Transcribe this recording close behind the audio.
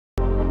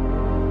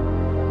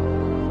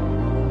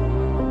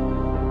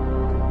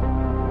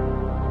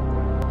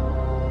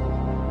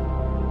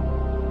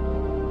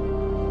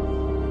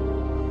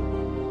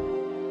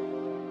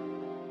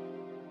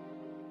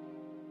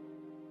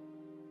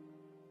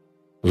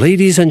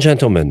Ladies and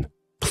gentlemen,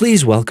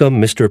 please welcome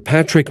Mr.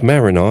 Patrick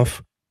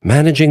Marinoff,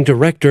 Managing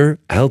Director,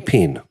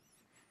 Alpine.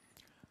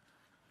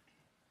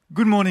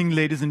 Good morning,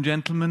 ladies and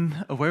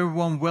gentlemen. A very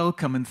warm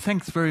welcome and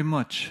thanks very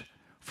much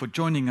for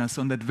joining us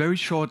on that very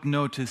short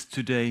notice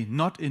today,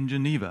 not in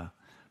Geneva,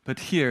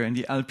 but here in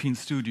the Alpine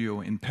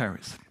studio in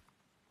Paris.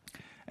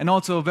 And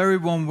also a very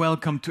warm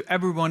welcome to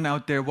everyone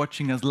out there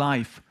watching us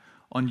live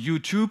on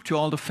YouTube, to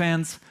all the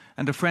fans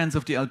and the friends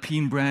of the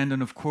Alpine brand,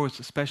 and of course,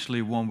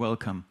 especially a warm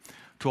welcome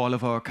to all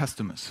of our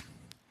customers.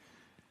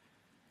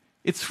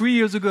 It's 3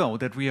 years ago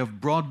that we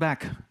have brought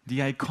back the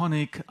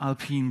iconic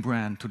Alpine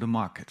brand to the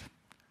market.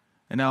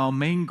 And our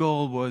main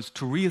goal was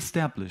to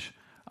re-establish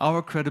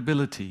our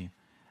credibility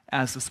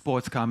as a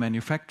sports car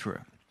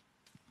manufacturer.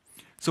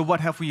 So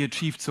what have we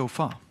achieved so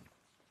far?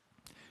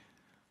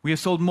 We have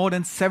sold more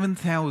than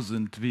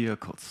 7,000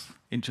 vehicles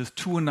in just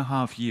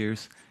 2.5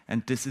 years,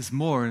 and this is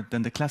more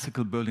than the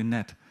classical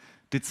Berlinette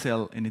did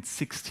sell in its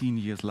 16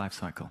 years life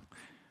cycle.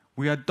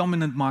 We are a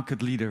dominant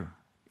market leader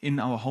in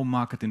our home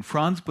market in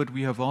France, but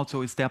we have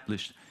also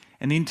established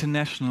an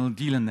international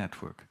dealer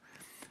network.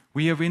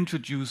 We have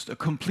introduced a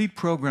complete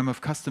program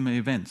of customer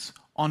events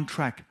on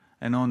track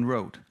and on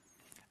road,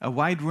 a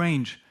wide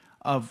range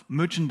of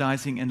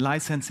merchandising and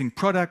licensing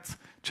products,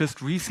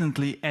 just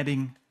recently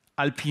adding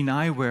ALPINE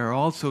eyewear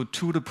also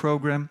to the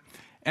program,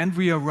 and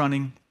we are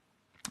running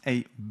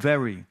a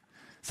very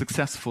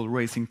successful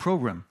racing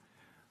program.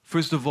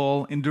 First of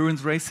all,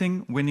 endurance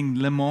racing, winning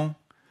Le Mans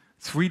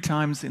 3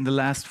 times in the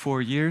last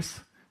 4 years,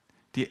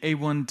 the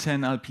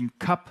A110 Alpine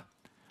Cup,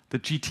 the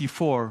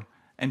GT4,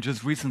 and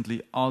just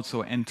recently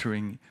also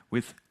entering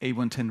with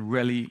A110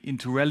 Rally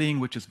into rallying,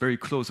 which is very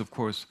close, of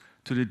course,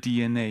 to the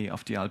DNA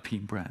of the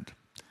Alpine brand.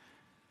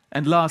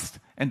 And last,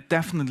 and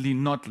definitely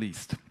not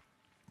least,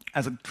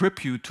 as a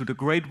tribute to the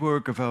great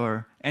work of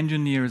our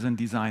engineers and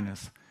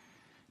designers,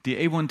 the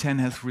A110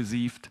 has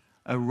received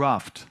a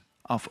raft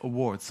of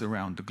awards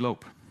around the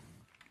globe.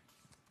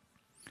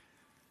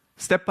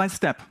 Step by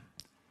step,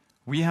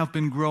 we have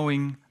been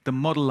growing the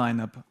model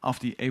lineup of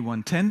the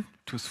A110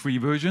 to 3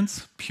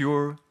 versions,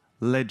 Pure,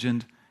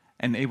 Legend,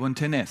 and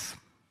A110S.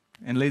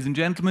 And ladies and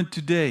gentlemen,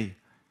 today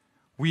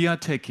we are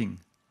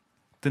taking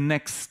the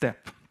next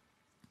step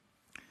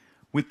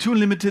with 2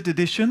 limited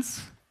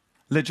editions,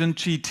 Legend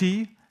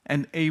GT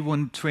and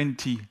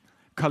A120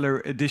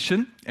 Color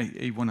Edition,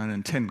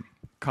 A110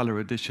 Color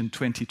Edition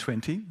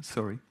 2020,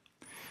 sorry.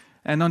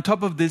 And on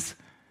top of this,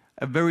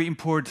 a very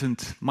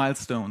important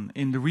milestone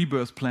in the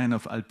rebirth plan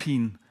of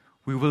Alpine,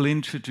 we will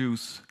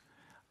introduce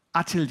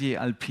Atelier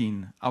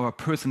Alpine, our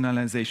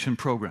personalization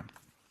program.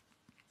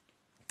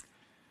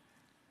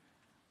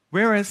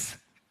 Whereas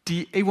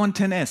the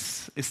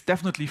A110S is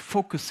definitely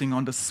focusing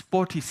on the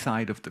sporty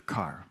side of the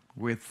car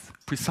with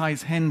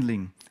precise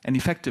handling and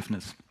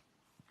effectiveness,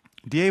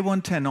 the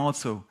A110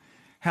 also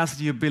has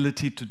the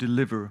ability to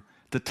deliver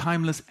the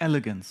timeless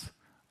elegance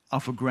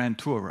of a Grand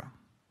Tourer.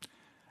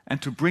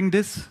 And to bring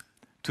this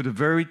to the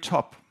very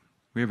top,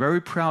 we are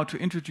very proud to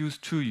introduce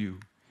to you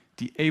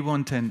the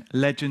A110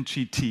 Legend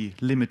GT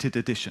Limited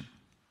Edition.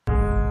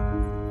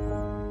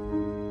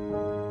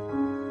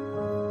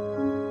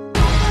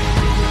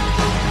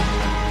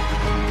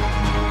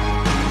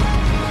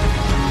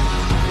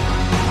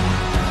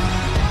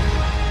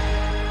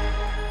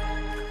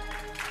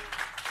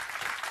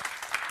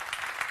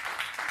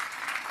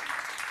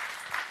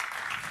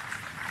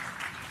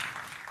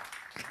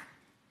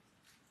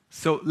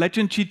 So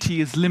Legend GT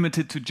is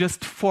limited to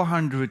just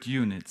 400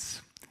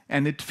 units,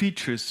 and it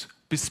features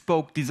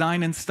bespoke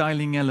design and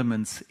styling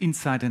elements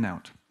inside and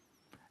out.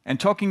 And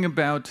talking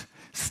about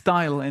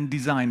style and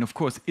design, of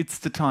course, it's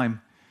the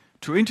time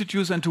to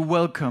introduce and to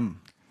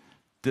welcome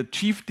the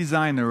chief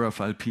designer of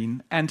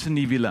Alpine,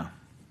 Anthony Villa.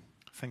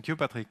 Thank you,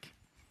 Patrick.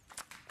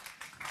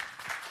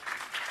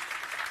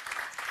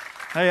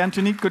 Hey,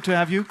 Anthony, good to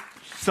have you.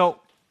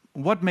 So,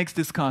 what makes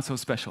this car so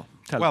special?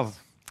 Tell us.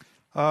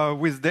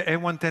 With the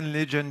A110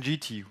 Legend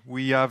GT,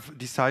 we have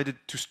decided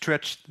to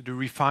stretch the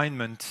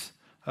refinement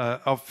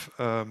of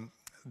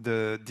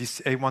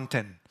this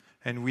A110.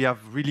 And we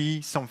have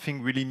really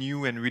something really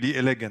new and really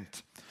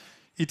elegant.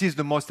 It is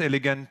the most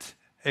elegant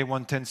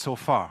A110 so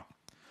far.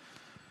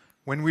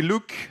 When we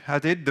look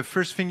at it, the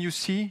first thing you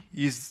see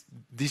is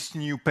this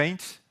new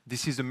paint.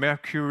 This is a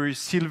Mercury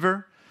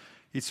Silver.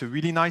 It's a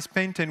really nice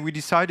paint, and we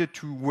decided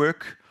to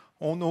work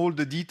on all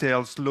the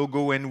details,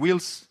 logo and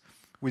wheels,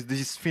 with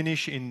this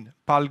finish in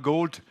pale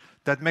gold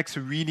that makes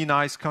a really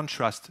nice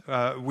contrast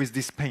with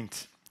this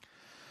paint.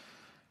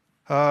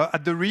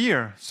 At the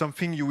rear,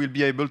 something you will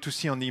be able to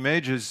see on the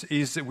images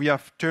is we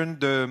have turned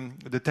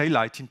the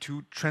taillight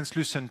into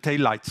translucent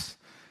taillights,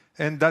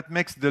 and that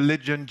makes the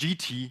Legend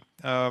GT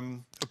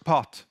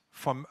apart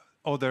from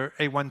other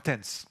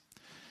A110s.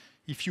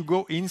 If you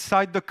go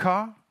inside the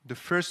car, the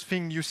first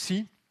thing you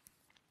see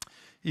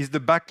is the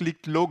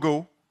backlit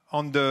logo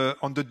on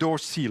the door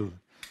seal.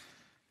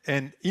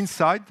 And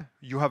inside,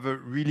 you have a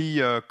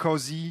really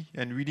cozy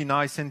and really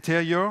nice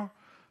interior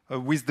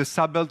with the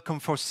saddle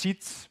comfort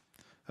seats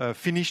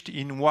finished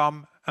in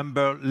warm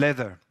amber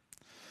leather.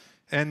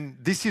 And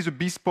this is a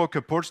bespoke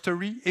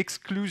upholstery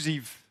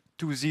exclusive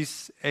to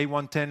this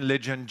A110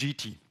 Legend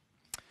GT.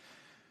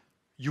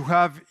 You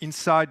have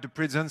inside the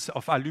presence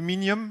of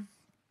aluminium,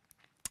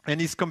 and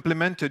is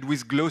complemented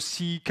with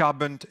glossy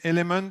carbon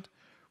element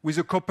with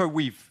a copper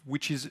weave,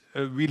 which is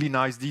a really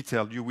nice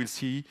detail you will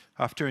see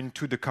after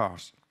into the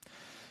cars.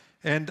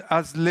 And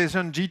as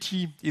Legend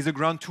GT is a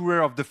grand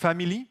tourer of the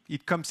family,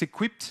 it comes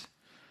equipped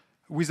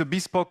with a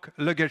bespoke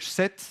luggage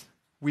set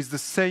with the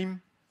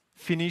same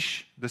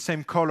finish, the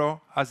same color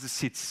as the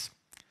seats.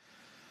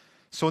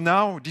 So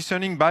now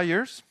discerning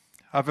buyers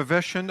have a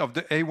version of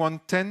the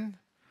A110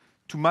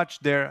 to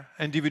match their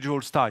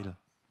individual style.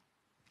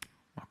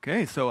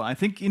 Okay, so I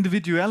think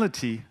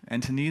individuality,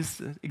 Anthony,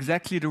 is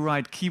exactly the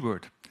right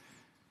keyword.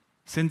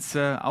 Since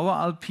our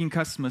Alpine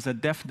customers are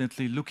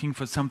definitely looking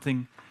for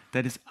something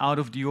that is out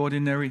of the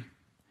ordinary,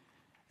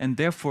 and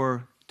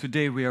therefore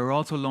today we are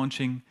also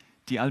launching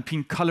the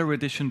Alpine Color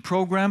Edition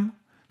program,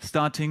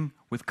 starting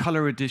with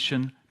Color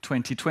Edition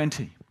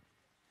 2020.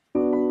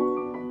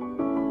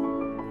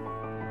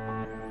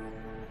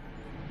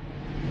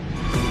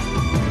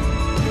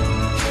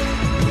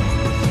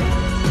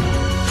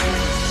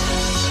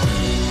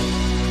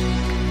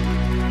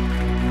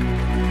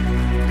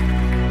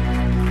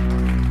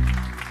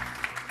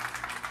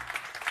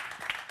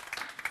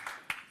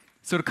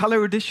 So the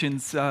color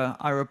editions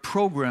are a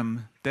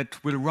program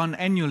that will run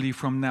annually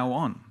from now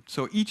on.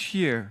 So each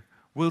year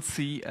we'll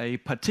see a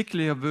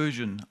particular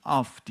version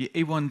of the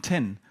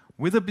A110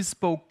 with a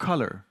bespoke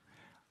color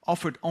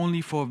offered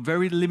only for a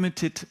very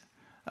limited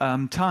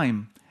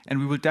time, and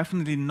we will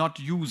definitely not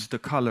use the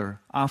color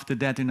after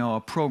that in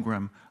our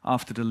program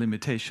after the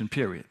limitation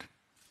period.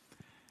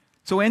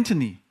 So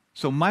Anthony,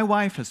 so my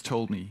wife has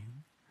told me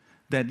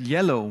that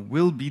yellow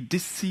will be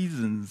this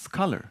season's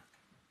color.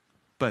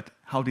 But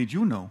how did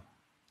you know?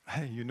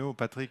 You know,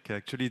 Patrick,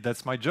 actually,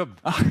 that's my job.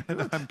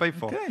 I'm paid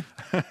for.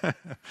 Okay.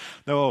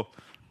 No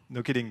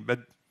kidding. But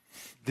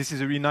this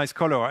is a really nice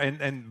color.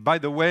 And by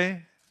the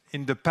way,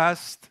 in the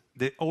past,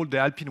 all the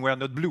Alpine were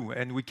not blue.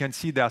 And we can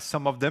see there are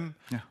some of them.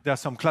 Yeah. There are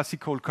some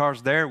classical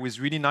cars there with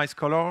really nice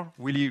color,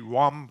 really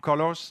warm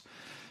colors.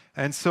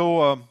 And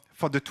so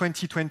for the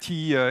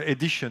 2020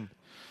 edition,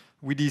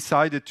 we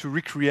decided to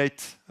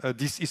recreate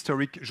this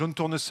historic jaune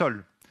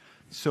tournesol.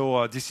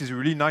 So this is a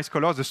really nice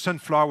color, the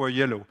sunflower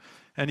yellow.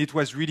 And it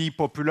was really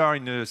popular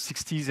in the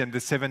 60s and the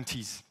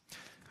 70s.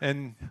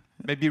 And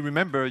maybe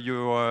remember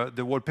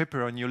the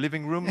wallpaper on your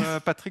living room,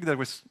 Patrick? That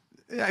was.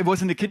 Yeah, it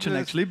was in the kitchen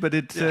actually, but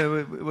it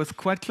was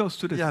quite close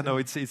to this. Yeah, no,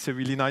 it's a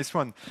really nice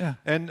one. Yeah.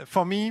 And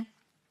for me,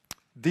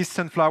 this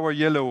sunflower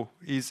yellow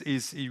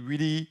is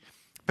really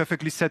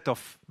perfectly set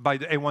off by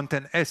the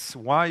A110S.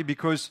 Why?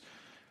 Because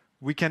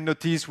we can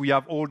notice we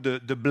have all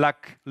the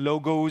black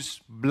logos,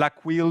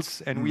 black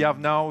wheels, and we have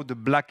now the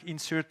black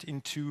insert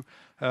into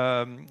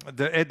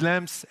the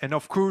headlamps. And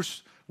of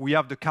course, we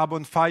have the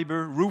carbon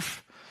fiber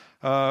roof,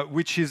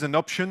 which is an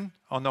option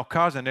on our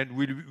cars, and it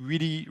will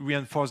really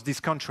reinforce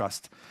this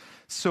contrast.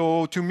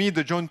 So to me,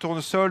 the jaune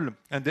tournesol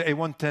and the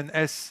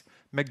A110S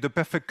make the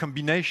perfect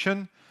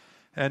combination,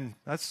 and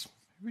that's a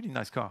really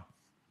nice car.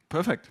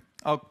 Perfect.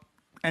 Oh,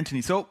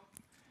 Anthony, so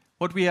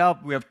what we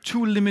have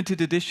two limited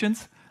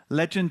editions.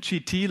 Legend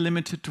GT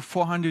limited to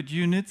 400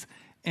 units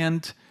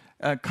and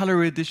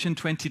Color Edition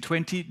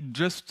 2020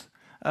 just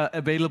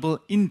available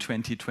in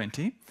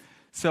 2020.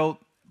 So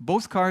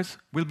both cars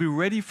will be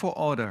ready for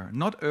order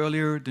not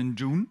earlier than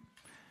June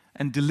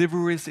and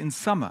deliveries in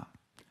summer.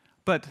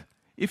 But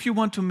if you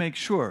want to make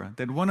sure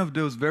that one of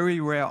those very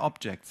rare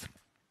objects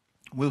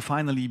will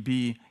finally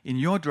be in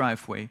your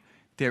driveway,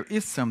 there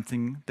is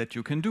something that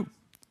you can do.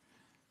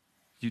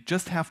 You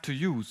just have to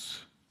use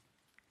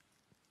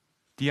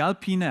the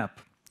Alpine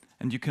app,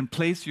 and you can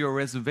place your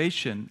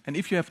reservation. And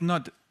if you have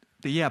not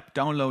the app,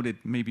 download it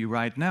maybe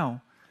right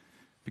now,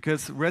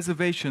 because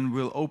reservation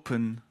will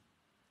open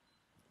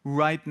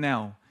right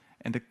now,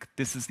 and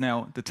this is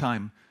now the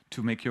time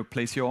to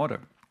place your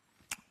order.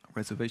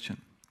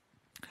 Reservation.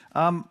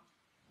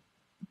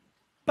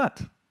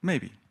 But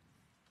maybe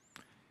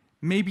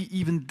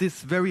even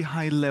this very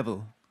high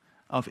level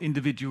of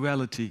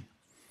individuality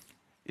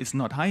is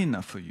not high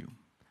enough for you.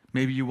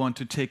 Maybe you want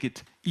to take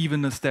it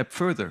even a step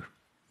further.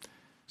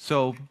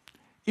 So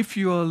if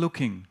you are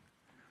looking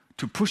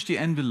to push the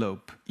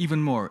envelope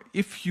even more,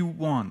 if you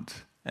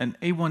want an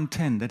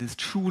A110 that is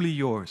truly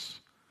yours,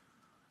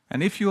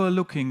 and if you are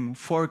looking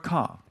for a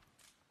car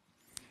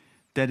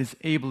that is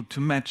able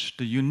to match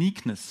the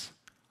uniqueness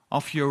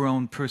of your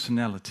own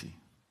personality,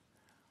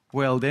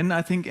 well, then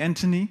I think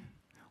Anthony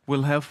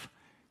will have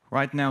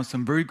right now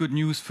some very good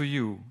news for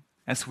you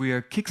as we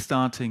are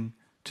kickstarting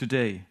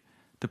today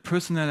the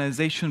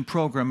personalization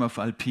program of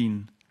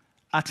Alpine,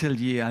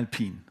 Atelier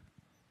Alpine.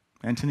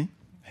 Anthony?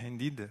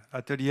 Indeed,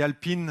 Atelier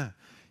Alpine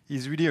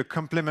is really a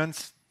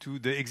complement to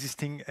the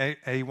existing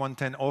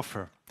A110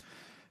 offer.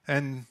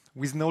 And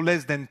with no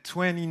less than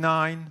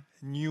 29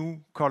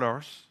 new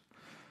colors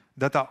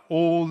that are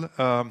all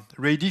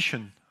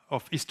re-edition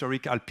of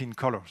historic Alpine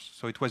colors.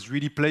 So it was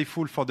really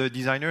playful for the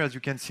designer, as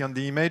you can see on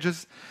the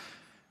images.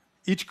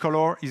 each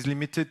color is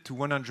limited to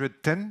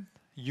 110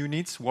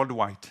 units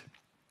worldwide.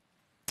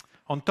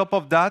 On top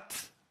of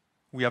that,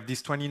 we have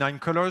these 29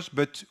 colors,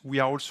 but we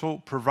are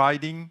also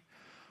providing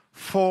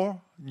 4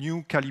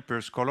 new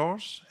calipers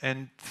colors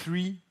and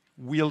 3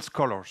 wheels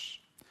colors.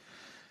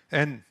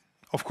 And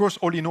of course,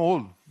 all in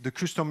all, the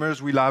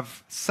customers will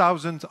have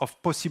thousands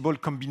of possible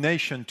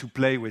combinations to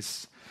play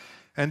with.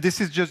 And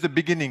this is just the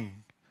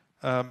beginning,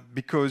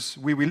 because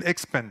we will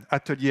expand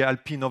Atelier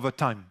Alpine over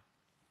time.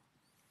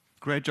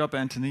 Great job,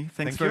 Anthony.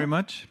 Thanks Thank very you.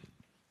 much.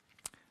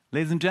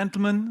 Ladies and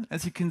gentlemen,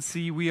 as you can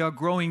see, we are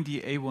growing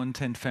the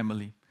A110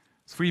 family.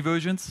 3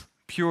 versions,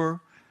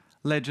 Pure,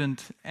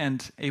 Legend,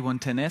 and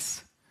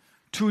A110S.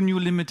 2 new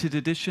limited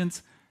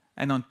editions,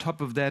 and on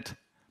top of that,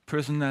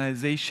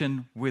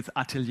 personalization with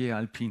Atelier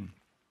Alpine.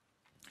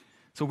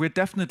 So we're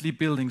definitely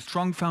building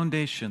strong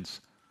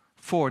foundations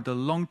for the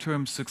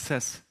long-term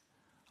success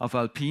of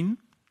Alpine,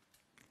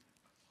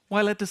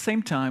 while at the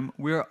same time,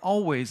 we're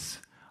always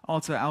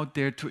also out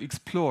there to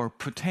explore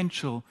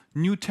potential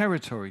new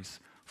territories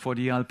for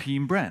the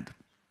Alpine brand.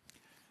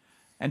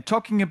 And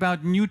talking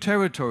about new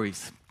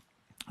territories,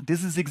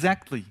 this is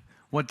exactly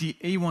what the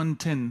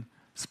A110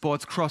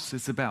 Sports Cross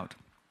is about.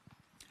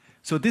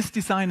 So this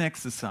design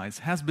exercise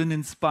has been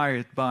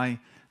inspired by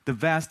the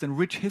vast and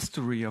rich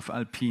history of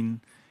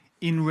Alpine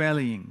in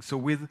rallying. So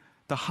with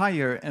the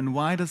higher and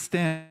wider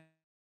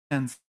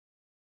stance,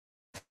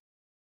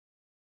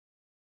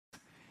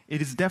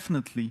 it is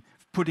definitely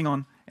putting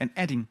on and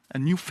adding a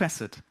new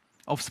facet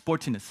of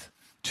sportiness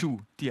to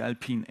the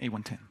Alpine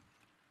A110.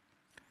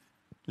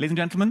 Ladies and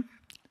gentlemen,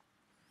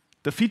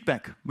 the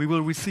feedback we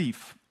will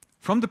receive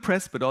from the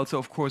press, but also,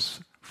 of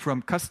course,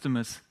 from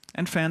customers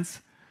and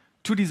fans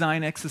to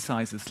design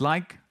exercises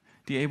like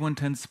the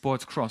A110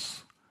 Sports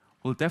Cross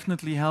will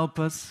definitely help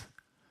us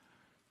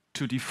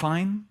to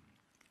define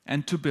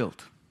and to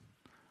build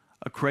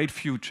a great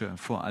future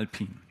for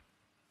Alpine.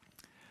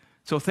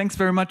 So thanks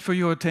very much for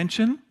your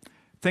attention.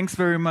 Thanks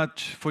very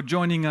much for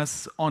joining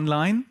us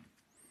online.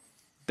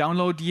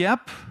 Download the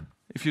app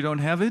if you don't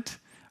have it.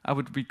 I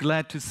would be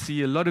glad to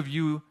see a lot of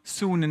you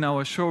soon in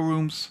our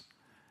showrooms.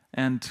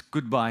 And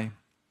goodbye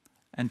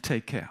and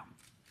take care.